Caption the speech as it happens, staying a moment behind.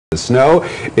The snow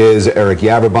is Eric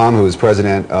Yaverbaum, who is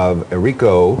president of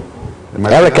Ericho.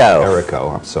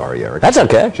 Ericho. I'm sorry, Eric. That's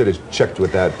okay. Should have checked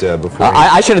with that before.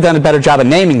 I should have done a better job of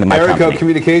naming my company. Ericho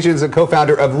Communications and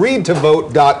co-founder of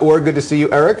readtovote.org. Good to see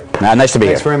you, Eric. Nice to be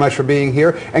here. Thanks very much for being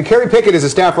here. And Kerry Picket is a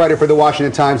staff writer for the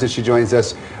Washington Times, and she joins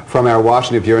us from our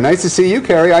Washington bureau. Nice to see you,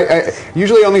 Kerry. I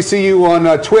usually only see you on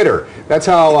Twitter. That's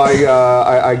how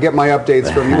I get my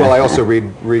updates from you. Well, I also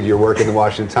read your work in the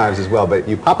Washington Times as well, but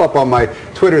you pop up on my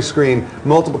Twitter screen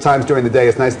multiple times during the day.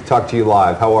 It's nice to talk to you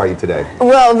live. How are you today?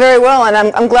 Well, very well, and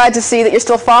I'm glad to see that you're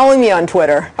still following me on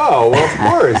Twitter. Oh, well, of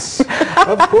course.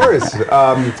 Of course.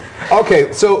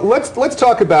 Okay, so let's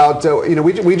talk about,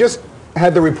 we just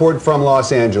had the report from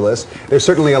Los Angeles. There's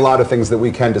certainly a lot of things that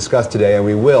we can discuss today, and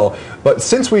we will. But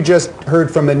since we just heard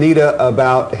from Anita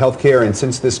about health care, and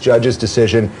since this judge's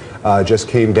decision just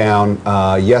came down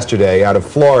yesterday out of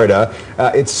Florida,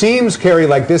 it seems, Kerry,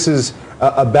 like this is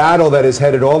a battle that is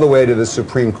headed all the way to the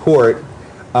Supreme Court.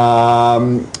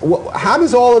 How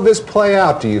does all of this play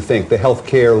out, do you think, the health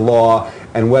care law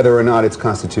and whether or not it's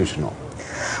constitutional?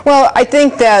 Well, I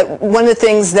think that one of the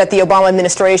things that the Obama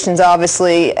administration is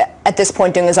obviously at this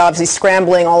point doing is obviously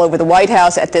scrambling all over the White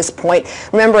House at this point.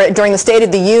 Remember, during the State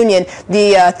of the Union,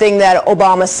 the thing that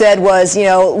Obama said was,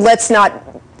 let's not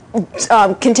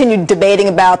continue debating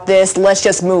about this, let's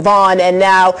just move on, and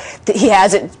now he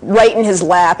has it right in his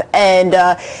lap, and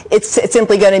it's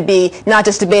simply going to be not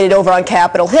just debated over on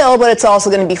Capitol Hill, but it's also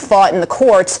going to be fought in the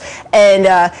courts,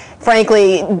 and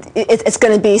frankly, it's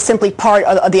going to be simply part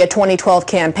of the 2012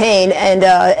 campaign, and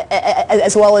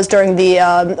as well as during the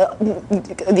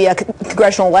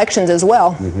congressional elections as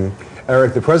well. Mm-hmm.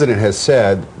 Eric, the president has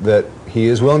said that he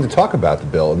is willing to talk about the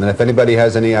bill, and then if anybody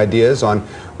has any ideas on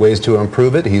ways to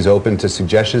improve it, he's open to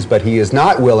suggestions, but he is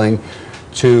not willing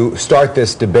to start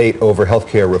this debate over health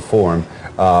care reform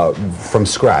from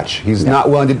scratch. He's not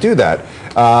willing to do that.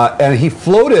 And he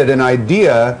floated an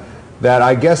idea that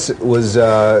I guess was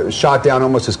shot down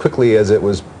almost as quickly as it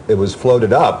was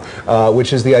floated up,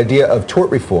 which is the idea of tort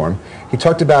reform. He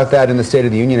talked about that in the State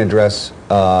of the Union address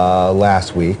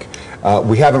last week.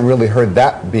 We haven't really heard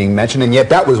that being mentioned, and yet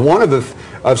that was one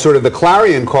of sort of the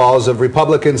clarion calls of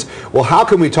Republicans. Well, how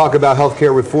can we talk about health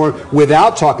care reform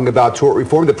without talking about tort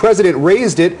reform? The president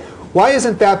raised it. Why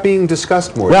isn't that being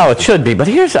discussed more? Well, it should be, but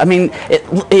here's,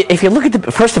 if you look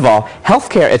at first of all,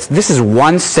 healthcare, this is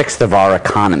 1/6 of our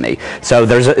economy. So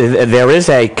there is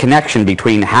a connection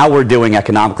between how we're doing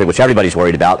economically, which everybody's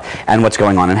worried about, and what's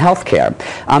going on in healthcare.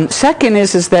 Second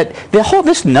is that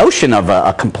this notion of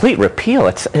a complete repeal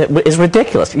is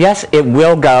ridiculous. Yes, it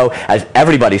will go, as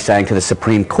everybody's saying, to the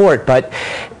Supreme Court, but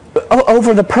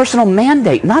over the personal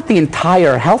mandate, not the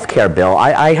entire health care bill.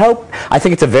 I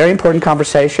think it's a very important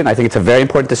conversation. I think it's a very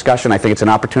important discussion. I think it's an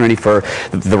opportunity for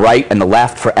the right and the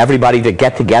left, for everybody to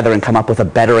get together and come up with a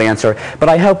better answer. But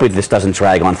I hope this doesn't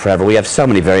drag on forever. We have so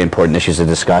many very important issues to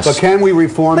discuss. But can we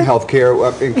reform health care,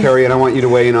 Kerry, and I want you to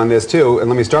weigh in on this too, and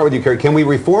let me start with you, Kerry. Can we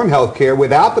reform health care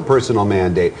without the personal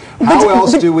mandate? How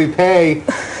else do we pay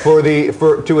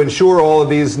to insure all of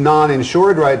these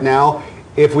non-insured right now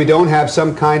if we don't have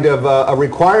some kind of a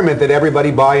requirement that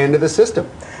everybody buy into the system?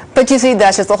 But you see,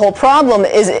 that's just the whole problem,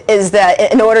 is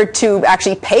that in order to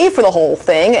actually pay for the whole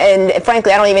thing, and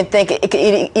frankly, I don't even think it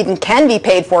even can be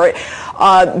paid for it,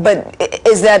 but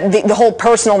is that the whole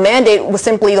personal mandate was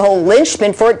simply the whole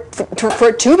linchpin for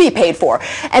it to be paid for.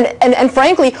 And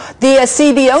frankly, the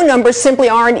CBO numbers simply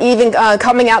aren't even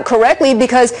coming out correctly,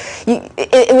 because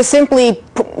it was simply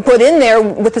put in there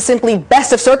with the simply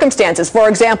best of circumstances. For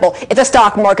example, if the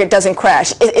stock market doesn't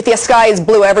crash, if the sky is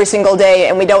blue every single day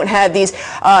and we don't have these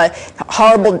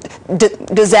horrible,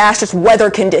 disastrous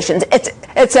weather conditions,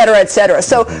 et cetera, et cetera.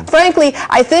 So, frankly,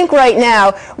 I think right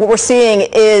now what we're seeing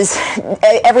is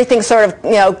everything sort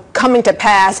of, coming to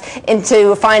pass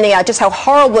into finding out just how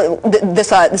horrible this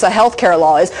health care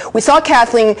law is. We saw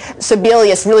Kathleen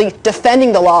Sebelius really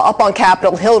defending the law up on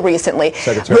Capitol Hill recently.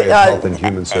 Secretary of Health and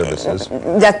Human Services.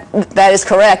 That is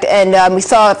correct. And we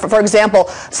saw, for example,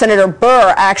 Senator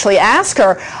Burr actually ask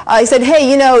her, he said,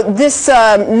 hey, this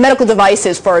medical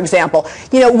devices, for example,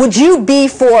 would you be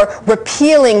for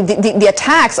repealing the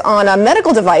attacks on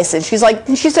medical devices? She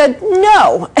said,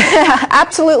 no,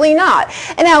 absolutely not.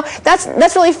 And now that's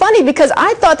really funny, because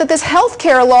I thought that this health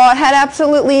care law had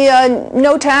absolutely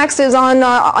no taxes on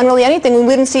really anything. We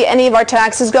wouldn't see any of our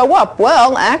taxes go up.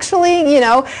 Well, actually,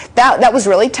 that was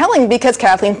really telling, because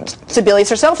Kathleen Sebelius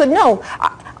herself said, no,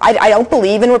 I don't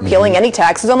believe in repealing any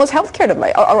taxes on those health care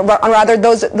devices, or rather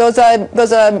those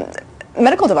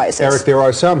medical devices. Eric, there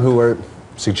are some who are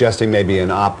suggesting maybe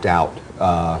an opt-out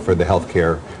for the health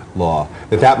care law,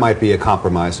 that might be a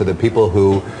compromise, so that people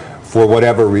who for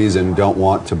whatever reason, don't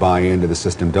want to buy into the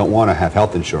system, don't want to have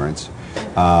health insurance,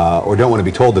 or don't want to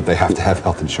be told that they have to have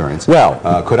health insurance,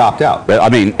 could opt out. I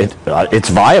mean, it's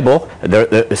viable.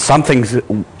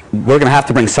 We're going to have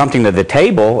to bring something to the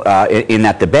table in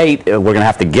that debate. We're going to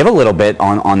have to give a little bit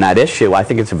on that issue. I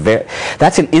think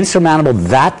that's an insurmountable.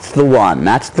 That's the one.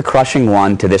 That's the crushing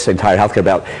one to this entire healthcare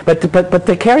bill. But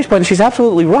to Kerry's point, and she's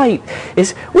absolutely right,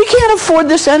 is we can't afford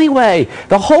this anyway.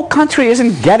 The whole country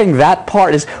isn't getting that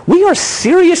part. We are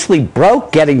seriously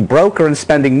broke, getting broker and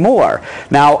spending more.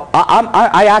 Now,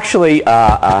 I actually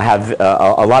have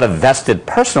a lot of vested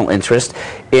personal interest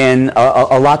in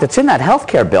a lot that's in that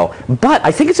healthcare bill. But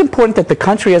I think it's important that the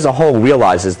country as a whole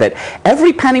realizes that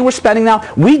every penny we're spending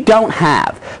now, we don't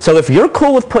have. So if you're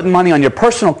cool with putting money on your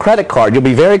personal credit card, you'll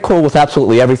be very cool with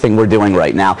absolutely everything we're doing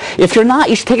right now. If you're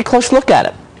not, you should take a close look at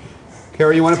it.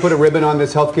 Kerry, you want to put a ribbon on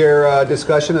this healthcare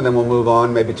discussion, and then we'll move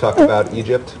on, maybe talk about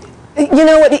Egypt? You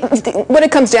know what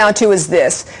it comes down to is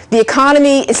this: the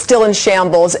economy is still in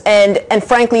shambles, and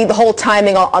frankly, the whole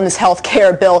timing on this health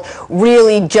care bill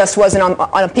really just wasn't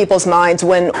on people's minds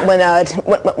when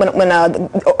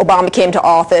Obama came to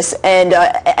office, and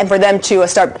for them to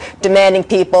start demanding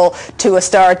people to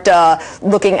start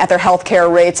looking at their health care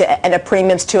rates and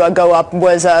premiums to go up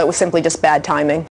was simply just bad timing.